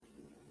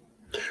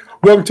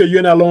Welcome to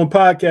You're Not Alone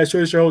podcast.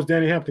 It's your host,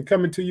 Danny Hampton,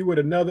 coming to you with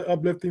another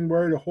uplifting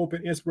word of hope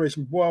and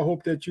inspiration. Boy, I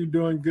hope that you're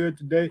doing good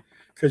today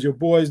because your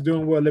boy is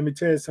doing well. Let me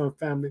tell you something,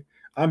 family.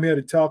 I'm here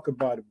to talk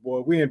about it,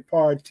 boy. We're in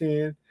part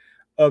 10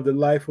 of the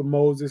life of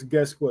Moses.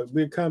 Guess what?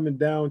 We're coming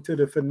down to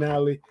the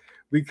finale.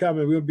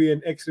 We'll be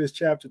in Exodus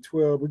chapter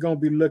 12. We're going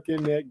to be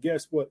looking at,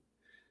 guess what?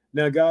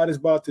 Now, God is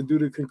about to do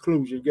the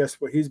conclusion. Guess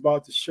what? He's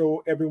about to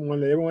show everyone,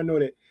 let everyone know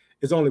that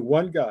there's only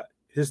one God.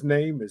 His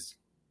name is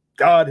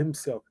God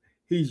himself.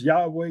 He's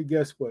Yahweh.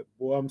 Guess what?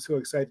 Boy, I'm so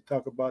excited to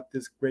talk about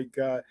this great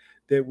God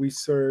that we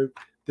serve,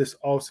 this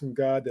awesome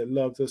God that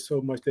loves us so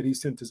much that he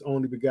sent his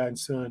only begotten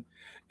son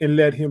and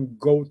let him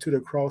go to the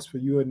cross for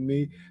you and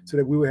me so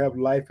that we will have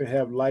life and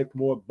have life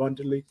more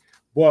abundantly.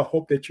 Boy, I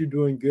hope that you're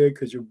doing good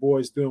because your boy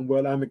is doing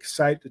well. I'm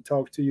excited to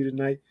talk to you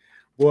tonight.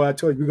 Boy, I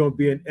told you we're going to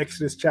be in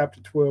Exodus chapter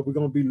 12. We're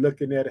going to be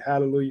looking at,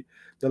 hallelujah,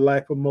 the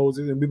life of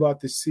Moses. And we're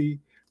about to see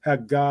how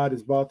God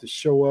is about to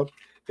show up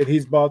and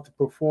he's about to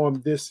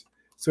perform this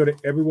so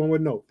that everyone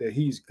would know that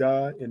he's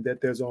God and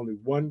that there's only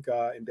one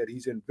God and that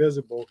he's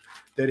invisible,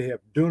 that he has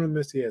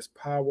dunamis, he has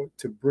power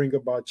to bring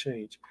about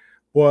change.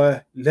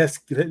 Boy, let's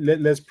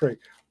pray.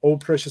 Oh,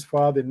 precious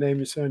Father, in the name of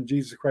your son,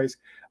 Jesus Christ,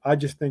 I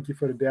just thank you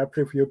for the day. I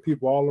pray for your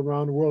people all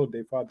around the world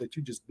today, Father, that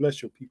you just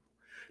bless your people,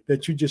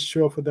 that you just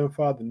show up for them,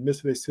 Father, in the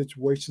midst of their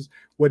situations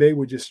where they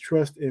would just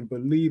trust and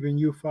believe in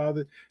you,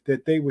 Father,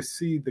 that they would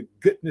see the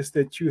goodness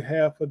that you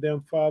have for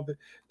them, Father,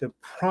 the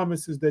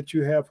promises that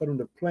you have for them,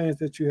 the plans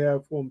that you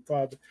have for them,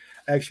 Father.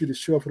 I ask you to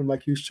show up for them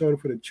like you showed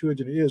up for the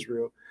children of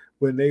Israel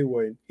when they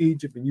were in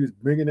Egypt and you was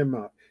bringing them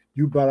out.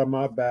 You brought them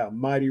out by a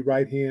mighty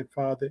right hand,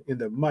 Father. In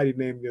the mighty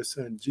name of your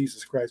son,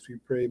 Jesus Christ, we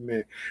pray,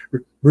 amen.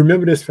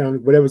 Remember this, family,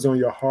 whatever's on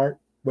your heart,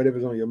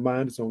 whatever's on your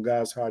mind, it's on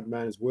God's heart and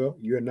mind as well.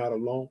 You're not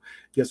alone.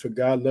 Guess what?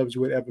 God loves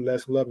you with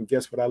everlasting love. And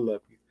guess what? I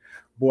love you.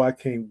 Boy, I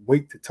can't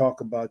wait to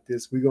talk about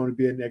this. We're going to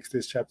be in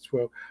Exodus chapter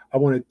 12. I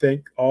want to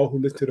thank all who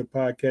listen to the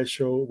podcast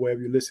show,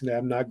 wherever you listen to.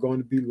 I'm not going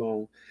to be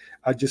long.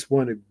 I just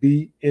want to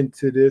be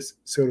into this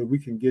so that we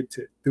can get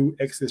to through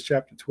Exodus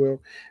chapter 12.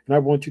 And I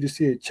want you to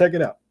see it. Check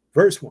it out.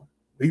 Verse 1.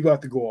 We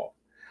about to go off.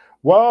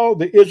 While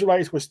the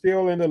Israelites were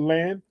still in the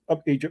land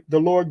of Egypt,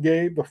 the Lord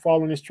gave the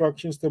following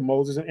instructions to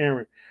Moses and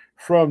Aaron.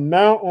 From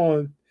now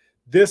on,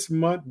 this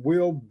month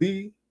will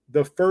be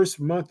the first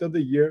month of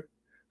the year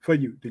for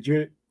you. Did you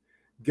hear it?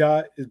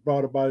 God is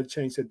brought about a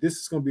change. Said this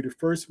is going to be the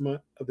first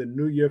month of the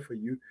new year for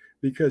you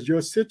because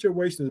your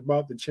situation is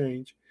about to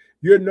change.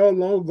 You're no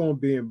longer going to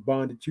be in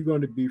bondage. You're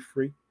going to be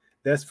free.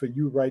 That's for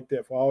you right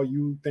there. For all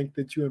you think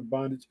that you're in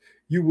bondage,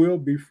 you will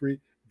be free.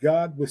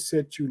 God will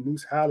set you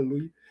loose.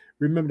 Hallelujah.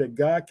 Remember that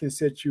God can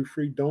set you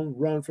free. Don't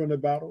run from the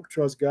battle.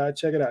 Trust God.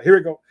 Check it out. Here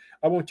we go.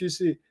 I want you to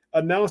see.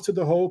 Announce to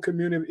the whole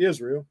community of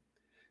Israel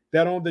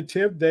that on the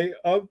 10th day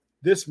of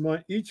this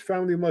month, each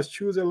family must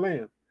choose a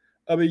lamb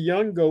of a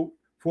young goat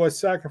for a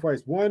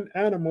sacrifice, one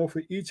animal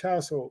for each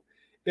household.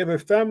 If a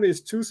family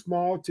is too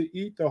small to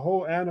eat the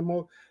whole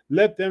animal,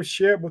 let them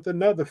share it with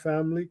another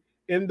family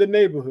in the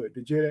neighborhood.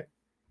 Did you hear that?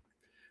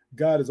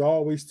 God is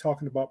always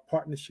talking about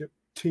partnership,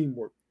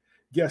 teamwork.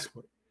 Guess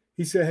what?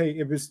 He said, hey,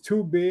 if it's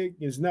too big,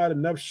 it's not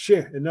enough,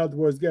 share. In other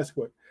words, guess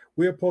what?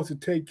 We're supposed to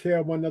take care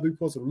of one another. We're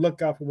supposed to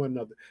look out for one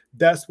another.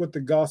 That's what the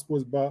gospel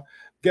is about.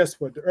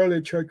 Guess what? The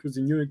early church was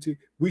in unity.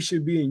 We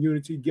should be in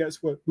unity.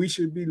 Guess what? We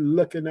should be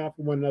looking out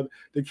for one another.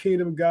 The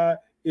kingdom of God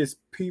is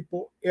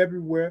people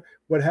everywhere.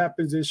 What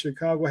happens in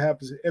Chicago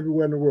happens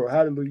everywhere in the world.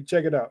 Hallelujah.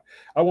 Check it out.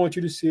 I want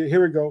you to see it.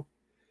 Here we go.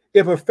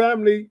 If a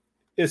family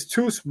is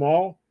too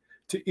small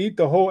to eat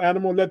the whole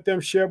animal, let them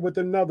share with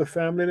another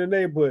family in the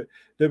neighborhood.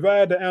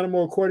 Divide the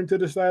animal according to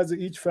the size of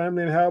each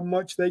family and how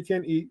much they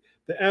can eat.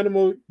 The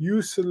animal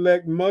you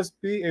select must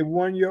be a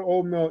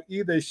 1-year-old male,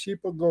 either a sheep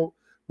or goat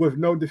with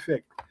no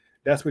defect.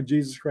 That's what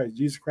Jesus Christ.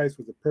 Jesus Christ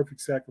was the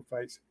perfect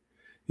sacrifice.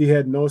 He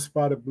had no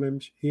spot or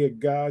blemish. He had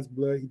God's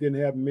blood. He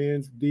didn't have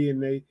man's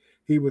DNA.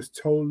 He was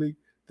totally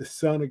the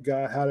Son of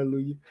God.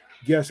 Hallelujah.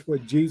 Guess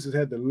what? Jesus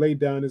had to lay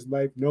down his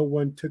life. No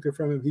one took it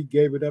from him. He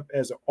gave it up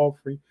as an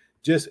offering,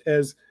 just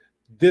as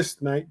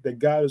this night that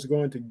God is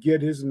going to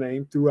get his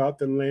name throughout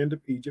the land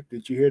of Egypt.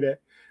 Did you hear that?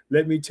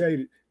 Let me tell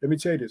you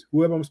this.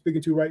 Whoever I'm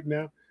speaking to right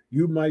now,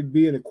 you might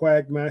be in a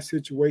quagmire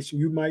situation.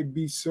 You might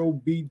be so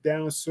beat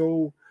down,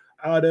 so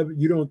out of it,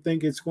 you don't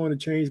think it's going to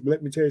change. But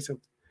let me tell you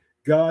something.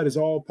 God is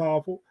all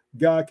powerful.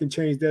 God can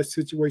change that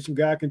situation.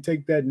 God can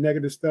take that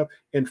negative stuff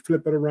and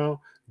flip it around.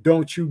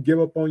 Don't you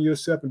give up on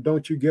yourself and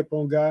don't you give up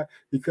on God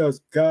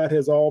because God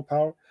has all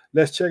power.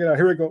 Let's check it out.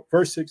 Here we go.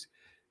 Verse 6.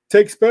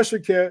 Take special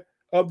care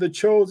of the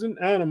chosen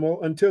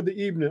animal until the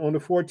evening on the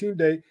 14th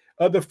day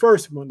of the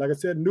first month. Like I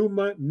said, new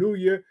month, new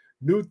year,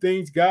 new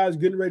things. God's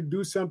getting ready to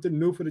do something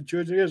new for the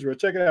children of Israel.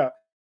 Check it out.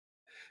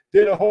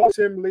 Then the whole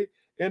assembly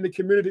and the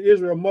community of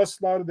Israel must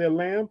slaughter their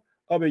lamb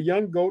of a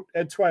young goat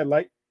at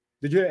twilight.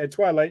 Did you hear? At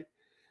twilight,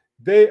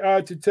 they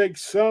are to take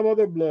some of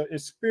the blood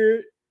and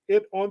spear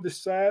it on the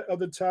side of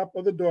the top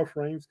of the door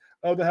frames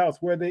of the house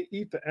where they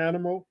eat the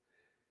animal.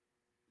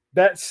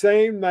 That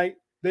same night,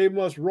 they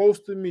must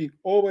roast the meat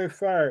over a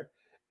fire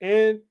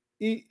and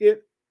eat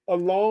it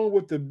along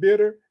with the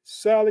bitter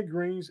salad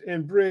greens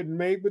and bread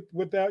made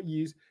without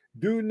yeast.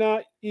 Do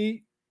not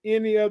eat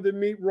any of the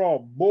meat raw.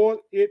 Boil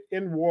it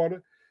in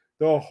water.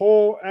 The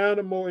whole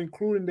animal,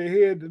 including the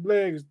head, the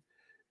legs,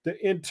 the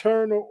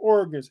internal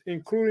organs,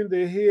 including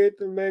the head,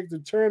 the legs, the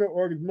internal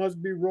organs,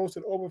 must be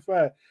roasted over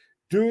fire.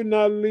 Do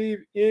not leave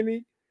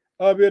any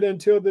of it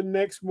until the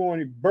next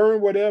morning. Burn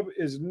whatever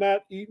is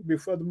not eaten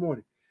before the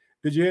morning.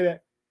 Did you hear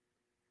that?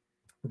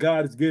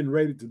 God is getting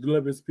ready to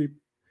deliver his people.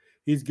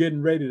 He's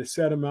getting ready to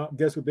set them out.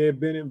 Guess what? They have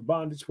been in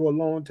bondage for a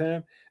long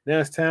time. Now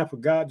it's time for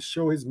God to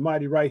show his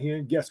mighty right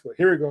hand. Guess what?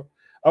 Here we go.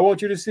 I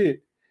want you to see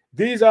it.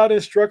 These are the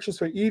instructions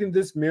for eating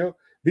this meal.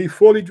 Be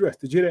fully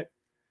dressed. Did you hear that?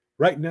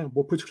 Right now,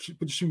 boy, put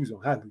your shoes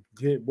on. Hallelujah.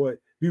 Yeah, boy,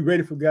 be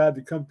ready for God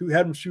to come through.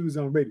 Have them shoes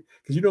on ready.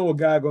 Because you know what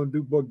God going to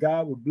do, boy.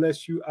 God will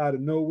bless you out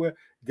of nowhere.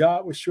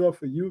 God will show up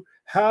for you.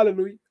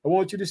 Hallelujah. I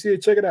want you to see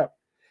it. Check it out.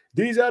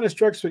 These are the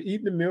instructions for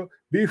eating the meal.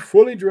 Be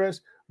fully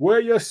dressed.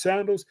 Wear your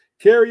sandals.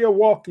 Carry your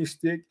walking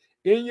stick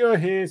in your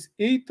hands.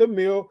 Eat the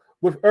meal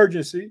with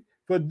urgency.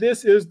 For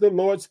this is the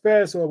Lord's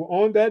Passover.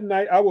 On that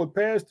night, I will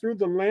pass through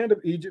the land of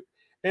Egypt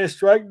and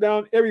strike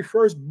down every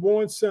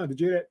firstborn son.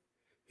 Did you hear that?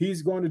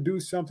 He's going to do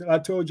something. I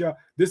told y'all,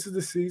 this is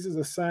the season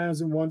of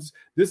signs and wonders.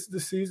 This is the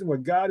season where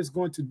God is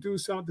going to do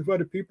something for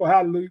the people.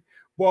 Hallelujah.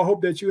 Boy, I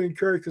hope that you're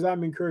encouraged because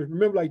I'm encouraged.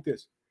 Remember like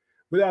this.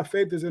 Without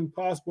faith, it's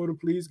impossible to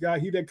please God.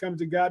 He that comes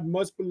to God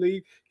must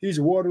believe he's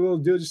water, little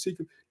diligent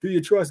seeker. Do you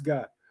trust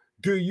God?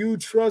 Do you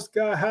trust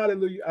God?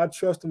 Hallelujah. I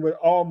trust him with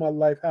all my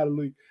life.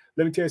 Hallelujah.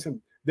 Let me tell you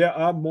something. There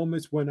are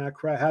moments when I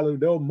cry. Hallelujah.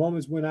 There are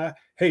moments when I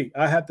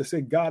have to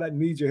say, God, I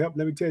need your help.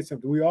 Let me tell you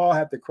something. We all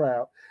have to cry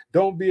out.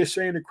 Don't be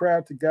ashamed to cry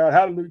out to God.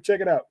 Hallelujah.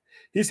 Check it out.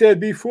 He said,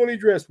 be fully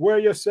dressed, wear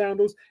your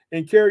sandals,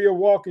 and carry your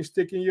walking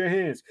stick in your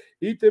hands.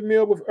 Eat the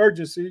meal with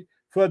urgency,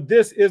 for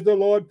this is the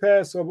Lord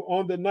Passover.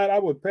 On the night I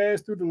will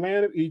pass through the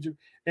land of Egypt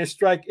and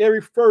strike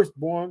every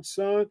firstborn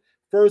son,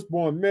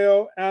 firstborn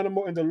male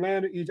animal in the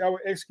land of Egypt. I will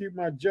execute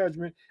my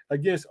judgment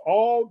against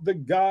all the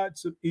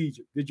gods of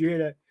Egypt. Did you hear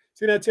that?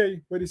 See, I tell you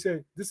what he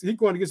said. He's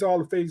going against all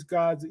the face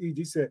gods of Egypt.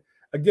 He said,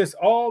 against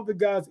all the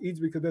gods of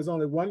Egypt, because there's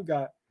only one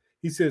God.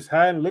 He says,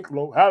 high and look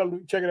low.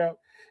 Hallelujah. Check it out.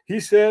 He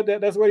said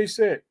that. That's what he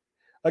said.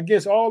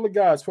 Against all the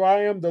gods, for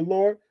I am the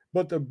Lord,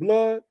 but the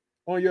blood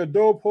on your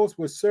doorpost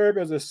will serve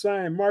as a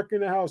sign marking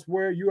the house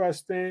where you are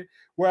staying.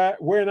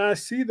 When I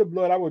see the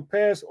blood, I will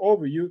pass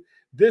over you.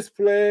 This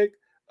plague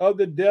of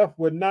the death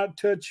will not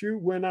touch you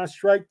when I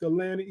strike the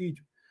land of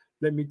Egypt.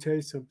 Let me tell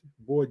you something.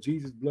 Boy,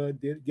 Jesus'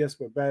 blood did. Guess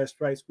what? Bad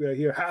stripes we are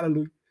here.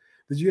 Hallelujah.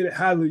 Did you hear that?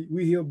 Hallelujah.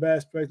 We heal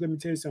bad stripes. Let me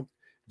tell you something.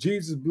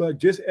 Jesus' blood,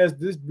 just as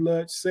this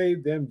blood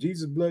saved them,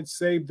 Jesus' blood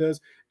saved us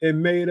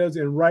and made us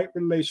in right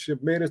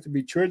relationship, made us to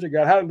be children of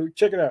God. Hallelujah.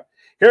 Check it out.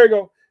 Here we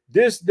go.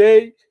 This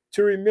day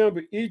to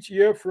remember each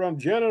year from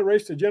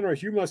generation to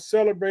generation. You must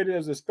celebrate it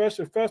as a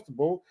special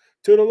festival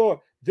to the Lord.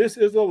 This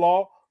is the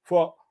law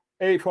for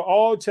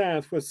all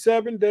times. For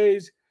 7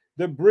 days,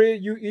 the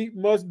bread you eat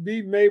must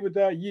be made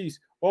without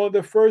yeast. On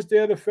the first day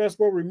of the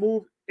festival,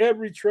 remove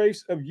every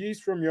trace of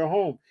yeast from your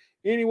home.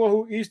 Anyone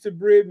who eats the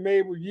bread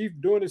made with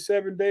yeast during the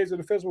 7 days of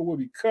the festival will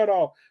be cut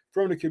off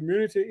from the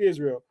community of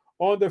Israel.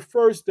 On the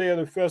first day of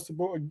the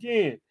festival,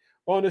 again,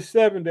 on the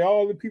 7th day,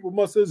 all the people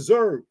must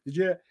observe. Did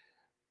you hear?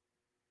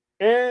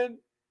 An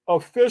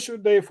official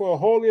day for a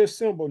holy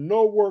assembly.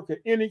 No work of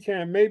any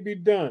kind may be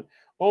done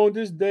on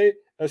this day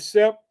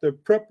except the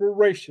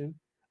preparation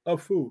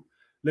of food.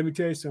 Let me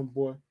tell you something,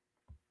 boy.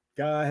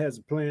 God has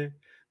a plan.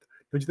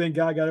 Don't you think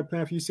God got a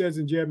plan for you? He says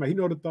in Jeremiah, he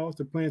knows the thoughts,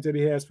 the plans that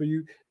he has for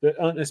you, the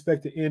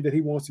unexpected end that he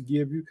wants to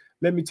give you.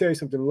 Let me tell you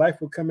something. Life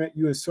will come at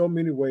you in so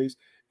many ways.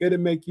 It'll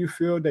make you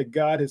feel that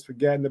God has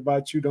forgotten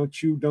about you.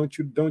 Don't you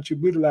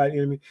brutalize the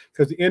enemy,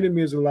 because the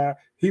enemy is a liar.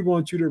 He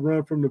wants you to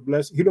run from the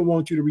blessing. He don't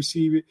want you to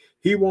receive it.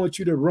 He wants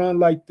you to run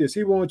like this.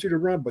 He wants you to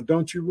run, but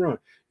don't you run.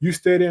 You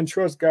stay there and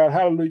trust God.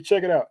 Hallelujah.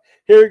 Check it out.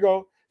 Here we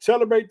go.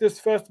 Celebrate this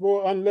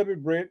festival of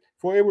unleavened bread,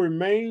 for it will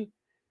remain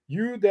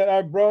you that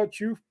I brought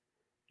you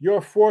your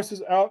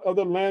forces out of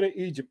the land of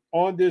Egypt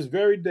on this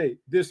very day.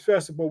 This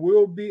festival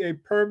will be a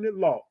permanent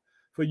law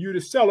for you to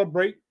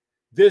celebrate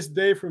this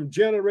day from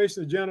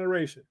generation to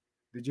generation.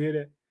 Did you hear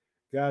that?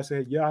 God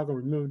said, y'all going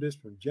to remember this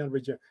from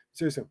generation.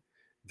 Say something.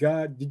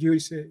 God, did you hear he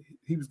said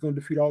he was going to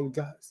defeat all the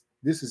gods?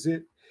 This is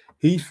it.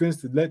 He's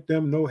finished to let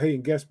them know, hey,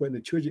 and guess what? And the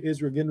children of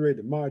Israel getting ready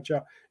to march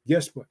out.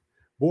 Guess what?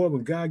 Boy,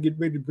 when God get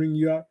ready to bring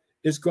you out,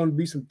 it's going to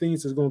be some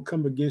things that's going to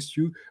come against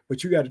you,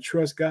 but you got to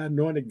trust God,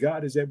 knowing that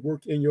God is at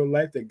work in your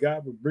life, that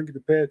God will bring it to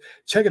pass.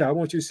 Check it out. I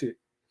want you to see it.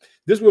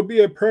 This will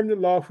be a permanent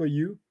law for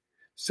you.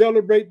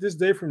 Celebrate this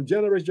day from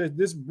generation.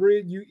 This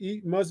bread you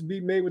eat must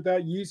be made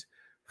without yeast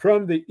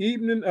from the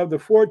evening of the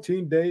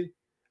 14th day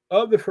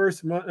of the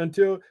first month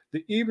until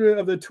the evening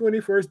of the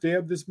 21st day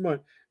of this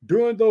month.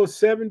 During those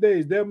 7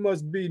 days, there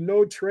must be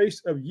no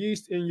trace of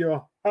yeast in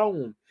your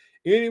home.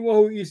 Anyone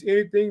who eats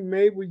anything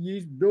made with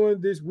yeast during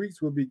this week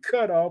will be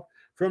cut off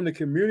from the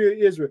community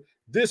of Israel.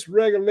 This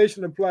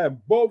regulation applies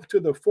both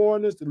to the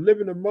foreigners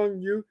living among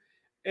you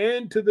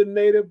and to the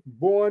native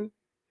born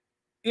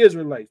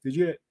Israelites. Did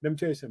you? Let me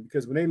tell you something.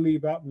 Because when they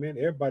leave out, man,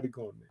 everybody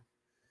going, man.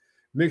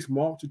 mixed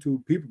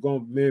multitude. People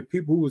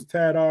who was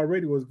tired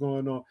already what's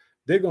going on,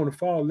 they're going to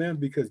follow them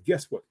because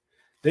guess what?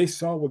 They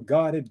saw what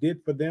God had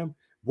did for them.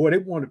 Boy, they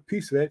want a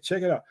piece of that.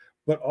 Check it out.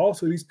 But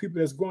also these people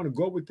that's going to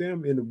go with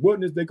them in the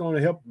wilderness, they're going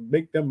to help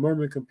make them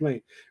murmur and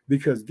complain.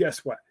 Because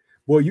guess what?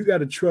 Boy, you got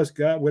to trust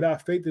God.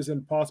 Without faith, it's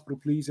impossible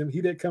to please him.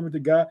 He that cometh to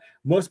God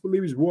must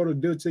believe his word will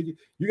do it.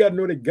 You got to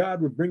know that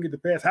God will bring it to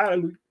pass.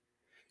 Hallelujah.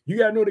 You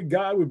got to know that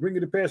God will bring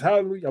it to pass.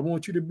 Hallelujah. I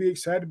want you to be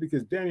excited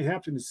because Danny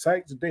Hampton is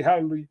psyched today.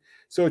 Hallelujah.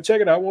 So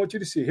check it out. I want you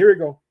to see. Here we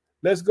go.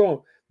 Let's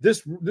go.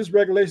 This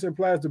regulation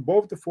applies to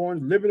both the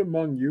foreigners living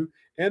among you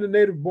and the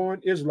native-born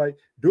Israelite.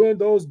 During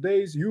those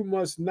days, you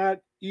must not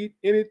eat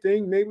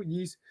anything made with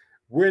yeast.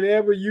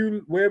 Wherever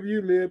you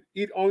live,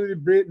 eat only the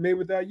bread made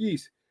without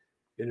yeast.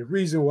 And the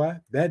reason why,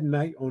 that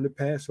night on the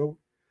Passover,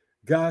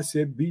 God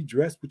said, be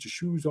dressed with your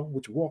shoes on,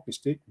 with your walking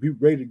stick, be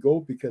ready to go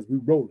because we're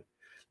rolling.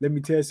 Let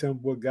me tell you something,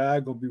 boy,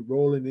 God going to be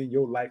rolling in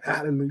your life.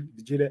 Hallelujah.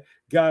 Did you hear that?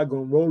 God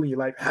going to roll in your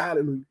life.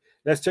 Hallelujah.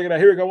 Let's check it out.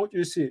 Here we go. I want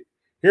you to see it.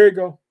 Here we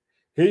go.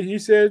 He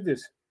says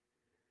this.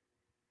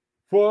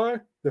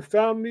 For the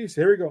families,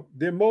 here we go.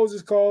 Then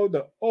Moses called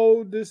the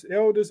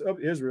elders of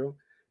Israel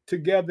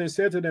together and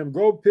said to them,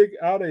 go pick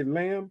out a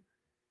lamb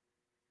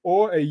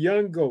or a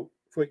young goat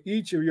for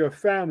each of your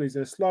families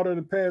and slaughter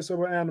the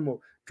Passover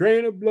animal.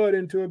 Drain the blood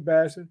into a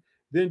basin.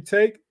 Then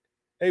take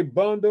a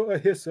bundle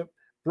of hyssop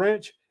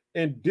branch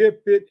and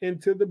dip it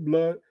into the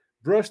blood.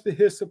 Brush the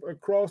hyssop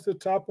across the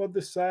top of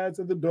the sides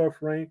of the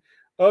doorframe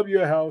of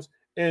your house,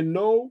 and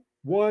no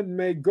one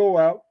may go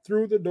out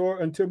through the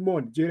door until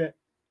morning. Do that.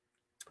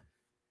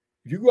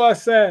 If you go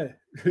outside,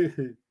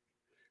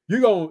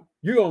 you're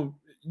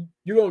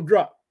gonna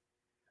drop.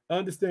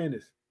 Understand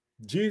this.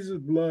 Jesus'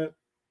 blood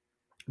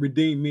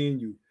redeemed me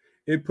and you.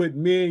 It put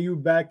me and you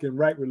back in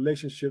right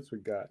relationships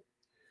with God.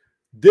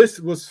 This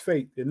was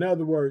faith. In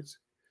other words,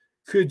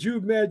 could you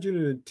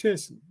imagine the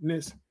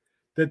intenseness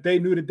that they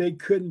knew that they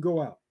couldn't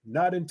go out?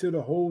 Not until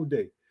the whole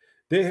day.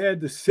 They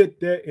had to sit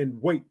there and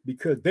wait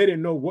because they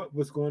didn't know what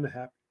was going to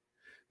happen.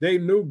 They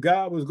knew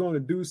God was going to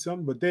do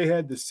something, but they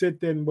had to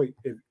sit there and wait.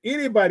 If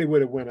anybody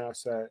would have went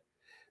outside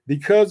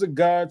because of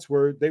God's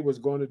word, they was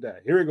going to die.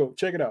 Here we go.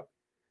 Check it out.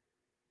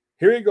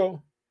 Here we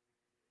go.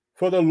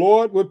 For the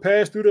Lord would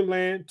pass through the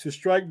land to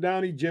strike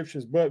down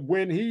Egyptians, but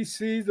when he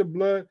sees the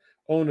blood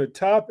on the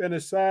top and the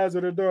sides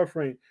of the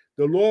doorframe,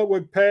 the Lord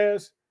would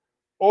pass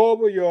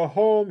over your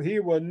home. He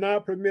will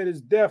not permit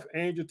his death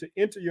angel to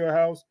enter your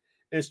house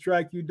and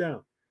strike you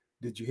down.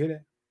 Did you hear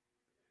that?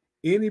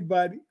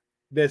 Anybody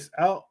that's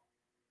out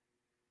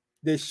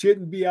that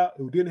shouldn't be out,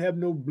 who didn't have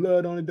no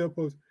blood on the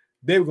doorpost,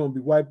 they were going to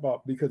be wiped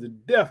out because the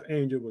death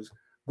angel was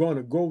going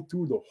to go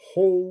through the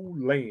whole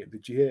land.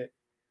 Did you hear that?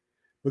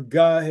 But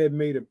God had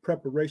made a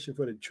preparation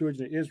for the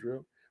children of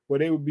Israel where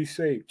they would be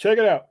saved. Check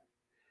it out.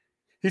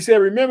 He said,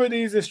 remember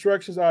these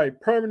instructions are a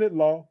permanent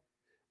law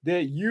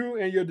that you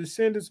and your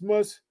descendants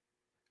must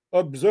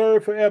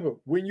observe forever.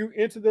 When you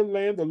enter the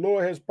land the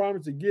Lord has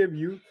promised to give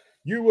you,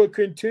 you will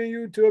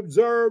continue to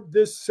observe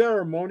this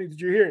ceremony.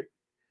 Did you hear it?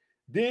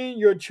 Then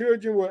your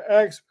children will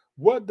ask,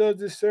 what does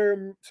this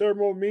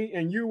ceremony mean?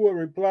 And you will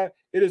reply,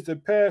 it is the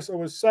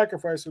Passover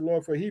sacrifice, the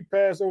Lord, for he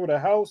passed over the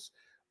house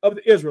of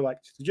the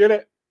Israelites. Did you hear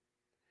that?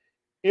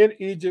 In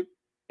Egypt,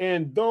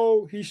 and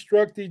though he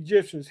struck the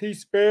Egyptians, he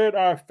spared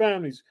our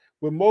families.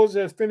 When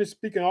Moses has finished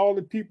speaking, all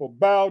the people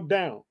bowed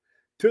down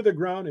to the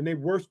ground and they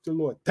worshiped the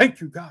Lord. Thank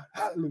you, God.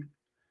 Hallelujah.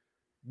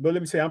 But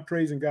let me say, I'm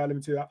praising God. Let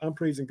me tell you, I'm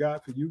praising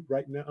God for you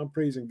right now. I'm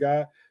praising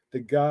God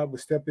that God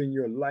would step in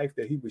your life,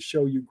 that he would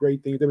show you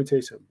great things. Let me tell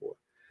you something, boy.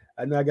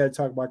 I know I got to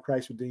talk about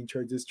Christ Redeemed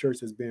Church. This church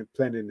has been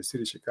planted in the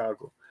city of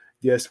Chicago.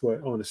 Guess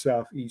what? On the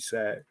southeast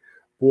side.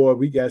 Boy,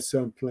 we got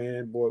something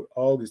planned. Boy,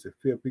 August the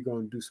 5th, we're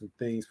going to do some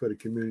things for the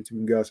community.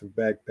 We can get some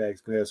backpacks.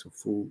 We're going to have some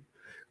food.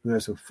 We're going to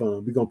have some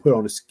fun. We're going to put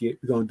on a skit.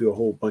 We're going to do a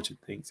whole bunch of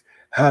things.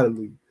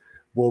 Hallelujah.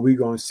 Boy, we're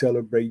going to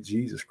celebrate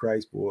Jesus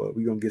Christ, boy.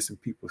 We're going to get some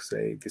people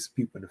saved, get some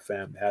people in the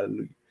family.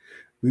 Hallelujah.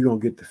 We're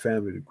going to get the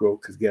family to grow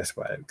because guess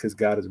what? Because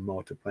God is a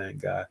multiplying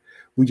God.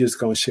 We just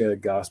going to share the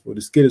gospel.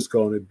 The skit is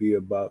going to be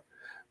about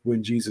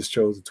when Jesus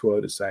chose the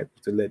 12 disciples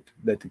to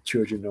let the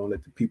children know,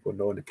 let the people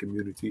know in the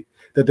community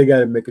that they got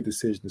to make a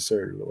decision to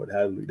serve the Lord.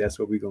 Hallelujah. That's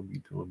what we're going to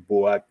be doing.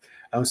 Boy,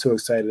 I'm so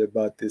excited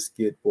about this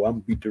skit. Boy, I'm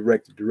going to be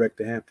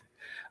Director Hampton.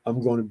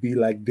 I'm going to be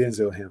like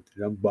Denzel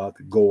Hampton. I'm about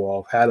to go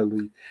off.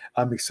 Hallelujah.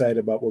 I'm excited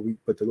about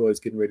what the Lord is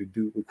getting ready to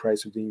do with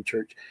Christ Redeemed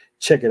Church.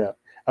 Check it out.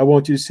 I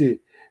want you to see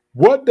it.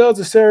 What does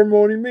the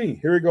ceremony mean?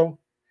 Here we go.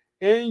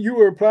 And you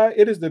will reply,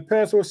 it is the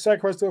Passover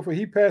sacrifice, for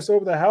he passed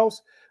over the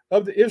house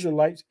of the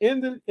Israelites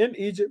in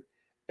Egypt,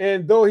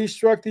 and though he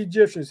struck the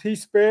Egyptians, he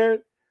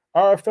spared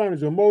our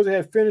families. When Moses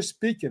had finished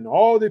speaking,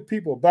 all the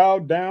people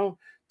bowed down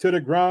to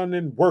the ground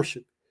and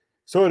worshiped.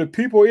 So the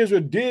people of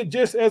Israel did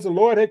just as the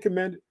Lord had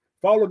commanded.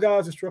 Follow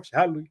God's instruction.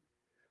 Hallelujah.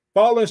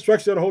 Follow the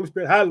instruction of the Holy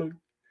Spirit. Hallelujah.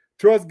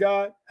 Trust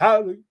God.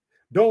 Hallelujah.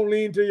 Don't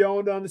lean to your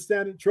own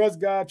understanding.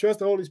 Trust God. Trust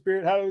the Holy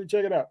Spirit. Hallelujah.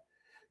 Check it out.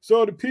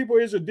 So the people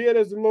of Israel did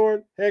as the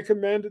Lord had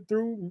commanded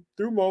through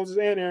Moses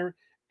and Aaron.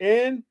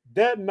 And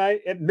that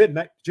night at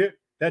midnight,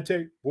 that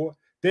tell you, boy,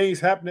 Things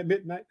happen at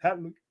midnight.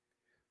 Hallelujah.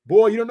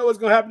 Boy, you don't know what's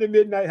going to happen at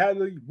midnight.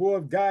 Hallelujah. Boy,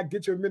 if God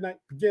gets you at midnight,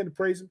 begin to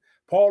praise him.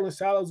 Paul and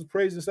Silas was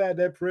praising inside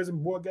that prison.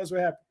 Boy, guess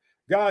what happened?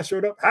 God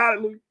showed up.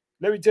 Hallelujah.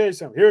 Let me tell you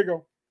something. Here we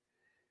go.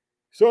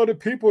 So the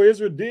people of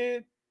Israel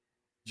did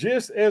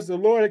just as the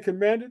Lord had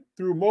commanded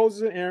through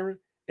Moses and Aaron.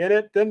 And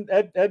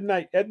at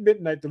night, at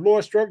midnight, the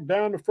Lord struck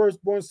down the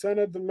firstborn son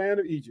of the land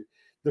of Egypt,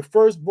 the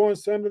firstborn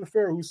son of the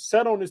Pharaoh who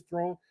sat on his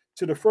throne,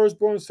 to the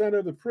firstborn son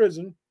of the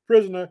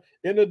prisoner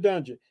in the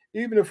dungeon.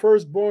 Even the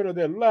firstborn of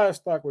their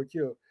livestock were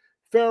killed.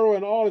 Pharaoh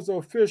and all his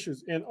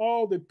officials and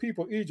all the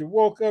people of Egypt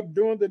woke up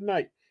during the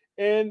night,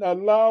 and a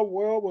loud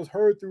wail was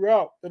heard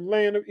throughout the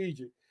land of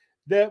Egypt.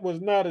 That was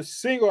not a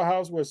single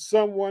house where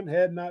someone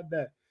had not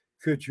died.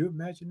 Could you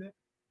imagine that?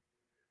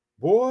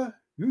 Boy,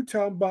 you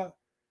talking about,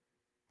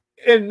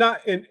 and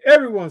not in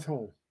everyone's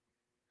home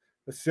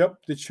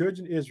except the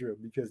children of Israel,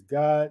 because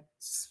God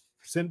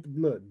sent the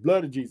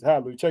blood of Jesus.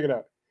 Hallelujah. Check it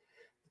out.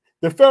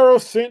 The Pharaoh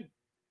sent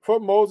for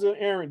Moses and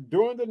Aaron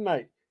during the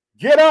night.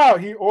 Get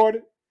out, he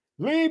ordered.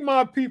 Leave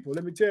my people.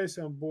 Let me tell you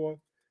something, boy.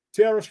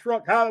 Terror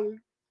struck. Hallelujah.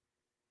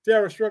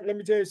 Terror struck. Let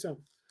me tell you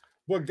something.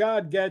 But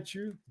God got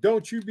you.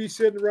 Don't you be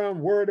sitting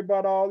around worried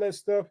about all that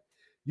stuff.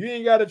 You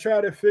ain't got to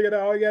try to figure it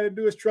out. All you got to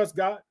do is trust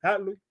God.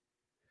 Hallelujah.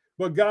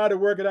 But God will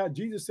work it out.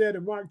 Jesus said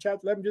in Mark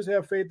chapter 11, just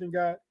have faith in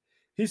God.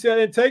 He said,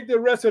 and take the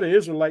rest of the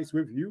Israelites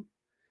with you.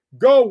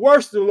 Go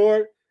worship the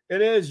Lord.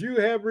 And as you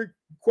have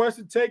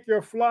requested, take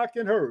your flock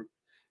and herd.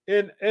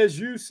 And as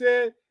you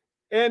said,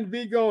 and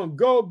be gone.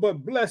 Go,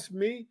 but bless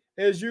me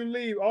as you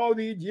leave. All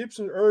the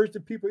Egyptians urged the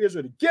people of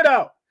Israel to get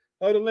out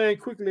of the land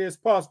quickly as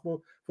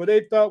possible, for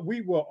they thought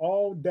we will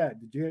all die.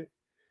 Did you hear it?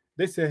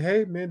 They said,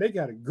 hey, man, they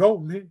got to go,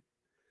 man.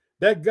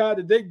 That God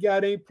that they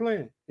got ain't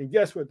playing. And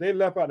guess what? They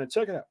left out. And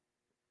check it out.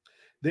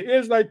 The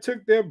Israelites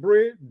took their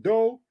bread,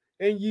 dough,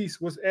 and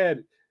yeast was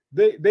added.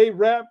 They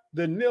wrapped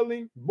the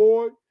kneading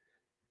board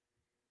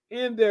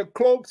in their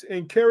cloaks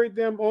and carried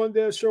them on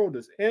their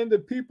shoulders. And the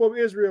people of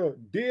Israel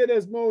did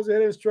as Moses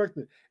had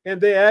instructed. And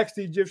they asked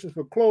the Egyptians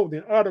for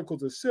clothing,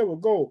 articles of silver,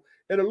 gold.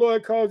 And the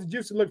Lord caused the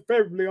Egyptians to look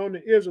favorably on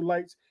the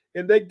Israelites,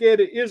 and they gave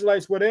the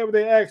Israelites whatever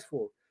they asked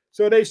for.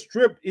 So they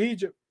stripped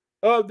Egypt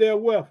of their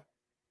wealth.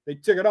 They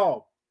took it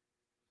all.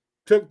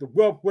 Took the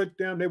wealth with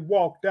them. They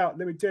walked out.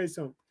 Let me tell you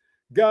something.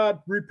 God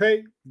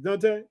repaid,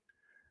 don't they?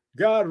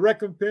 God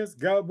recompense,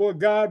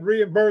 God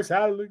reimburse,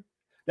 hallelujah.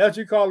 That's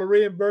what you call a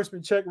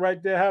reimbursement check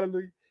right there,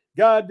 hallelujah.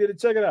 God did it,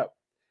 check it out.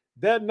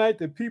 That night,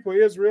 the people of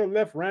Israel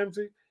left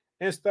Ramsey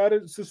and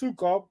started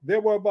Sukkot.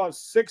 There were about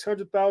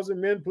 600,000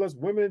 men plus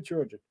women and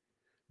children.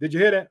 Did you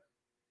hear that?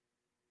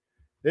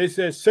 They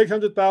said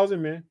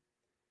 600,000 men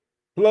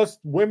plus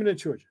women and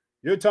children.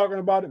 You're talking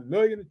about 1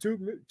 million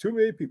to 2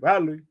 million people,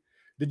 hallelujah.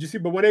 Did you see?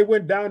 But when they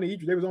went down to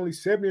Egypt, there was only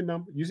 70 in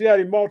number. You see how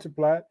they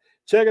multiplied?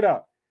 Check it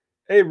out.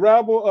 A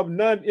rabble of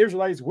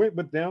non-Israelites went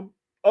with them,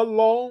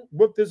 along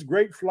with this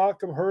great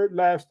flock of herd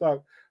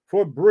livestock.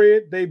 For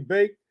bread they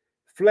baked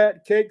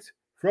flat cakes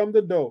from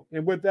the dough,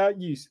 and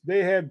without yeast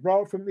they had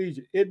brought from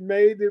Egypt. It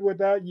made it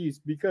without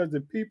yeast because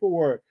the people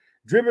were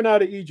driven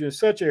out of Egypt in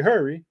such a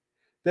hurry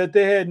that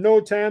they had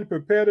no time to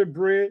prepare the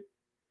bread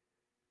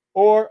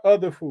or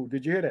other food.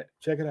 Did you hear that?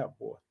 Check it out,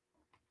 boy.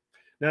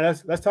 Now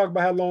let's talk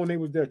about how long they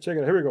was there. Check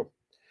it out. Here we go.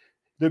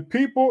 The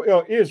people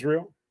of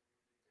Israel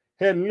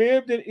had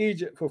lived in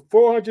Egypt for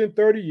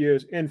 430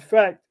 years. In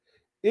fact,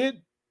 it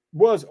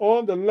was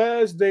on the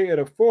last day of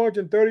the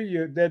 430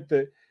 years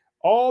that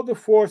all the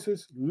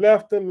forces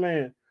left the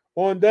land.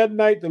 On that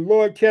night, the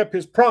Lord kept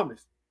his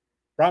promise.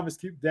 Promise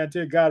keep. That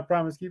tell God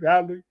promise keep.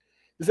 Hallelujah.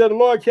 It said the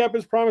Lord kept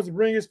his promise to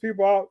bring his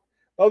people out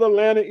of the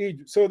land of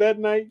Egypt. So that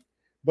night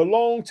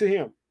belonged to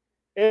him.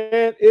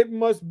 And it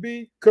must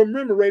be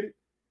commemorated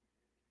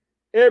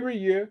every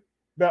year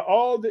by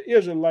all the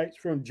Israelites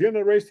from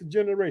generation to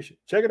generation.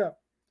 Check it out.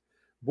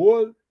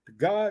 Boy,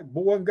 God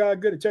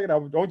good. Check it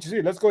out. Don't you see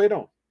it? Let's go ahead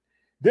on.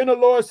 Then the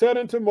Lord said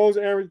unto Moses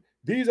and Aaron,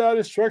 these are the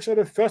instructions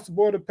of the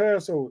festival of the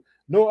Passover.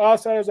 No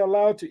outsiders are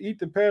allowed to eat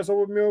the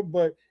Passover meal,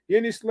 but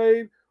any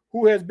slave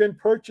who has been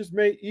purchased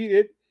may eat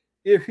it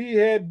if he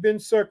had been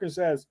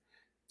circumcised.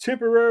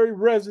 Temporary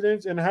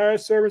residents and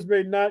hired servants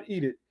may not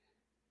eat it.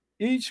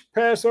 Each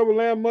Passover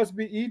lamb must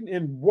be eaten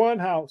in one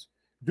house.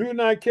 Do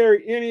not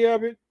carry any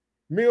of it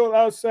meal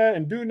outside,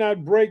 and do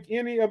not break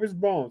any of its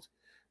bones.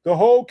 The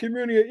whole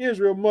community of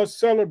Israel must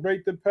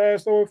celebrate the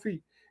Passover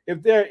feast.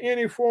 If there are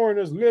any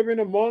foreigners living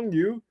among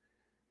you,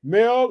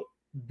 male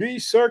be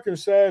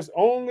circumcised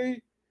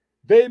only.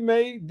 They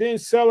may then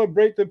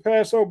celebrate the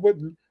Passover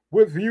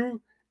with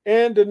you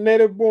and the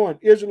native born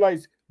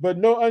Israelites, but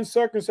no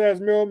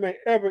uncircumcised male may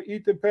ever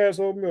eat the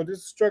Passover meal. This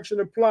instruction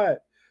applied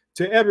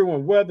to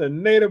everyone, whether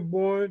native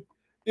born,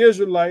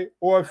 Israelite,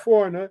 or a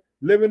foreigner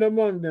living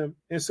among them.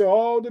 And so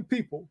all the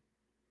people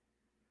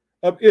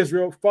of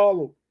Israel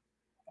followed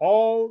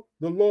all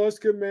the Lord's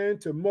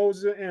command to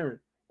Moses and Aaron.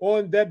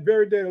 On that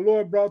very day, the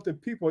Lord brought the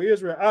people of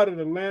Israel out of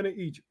the land of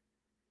Egypt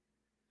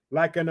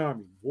like an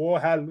army. Boy,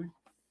 hallelujah.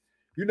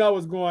 You know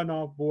what's going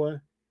on, boy.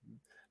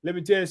 Let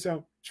me tell you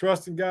something.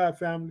 Trust in God,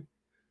 family.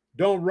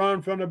 Don't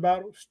run from the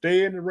battle.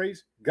 Stay in the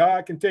race.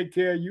 God can take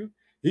care of you.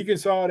 He can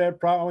solve that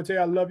problem. I want to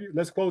tell you I love you.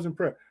 Let's close in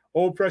prayer.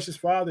 Oh, precious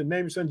Father, in the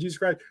name of your Son, Jesus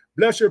Christ,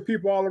 bless your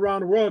people all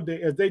around the world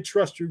as they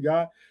trust you,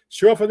 God.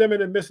 Show up for them in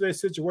the midst of their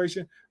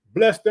situation.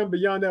 Bless them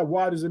beyond their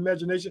wildest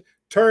imagination.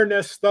 Turn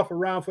that stuff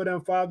around for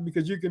them, Father,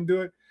 because you can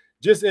do it.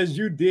 Just as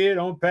you did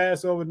on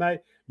Passover night,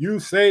 you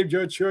saved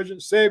your children,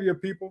 save your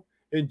people.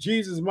 In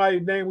Jesus' mighty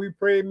name, we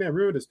pray, amen.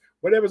 Remember this.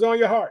 Whatever's on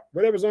your heart,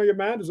 whatever's on your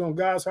mind is on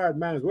God's heart and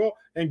mind as well.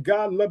 And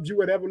God loves you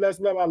with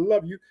everlasting love. I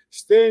love you.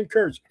 Stay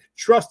encouraged.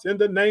 Trust in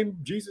the name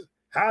of Jesus.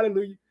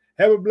 Hallelujah.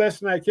 Have a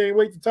blessed night. Can't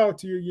wait to talk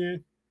to you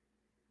again.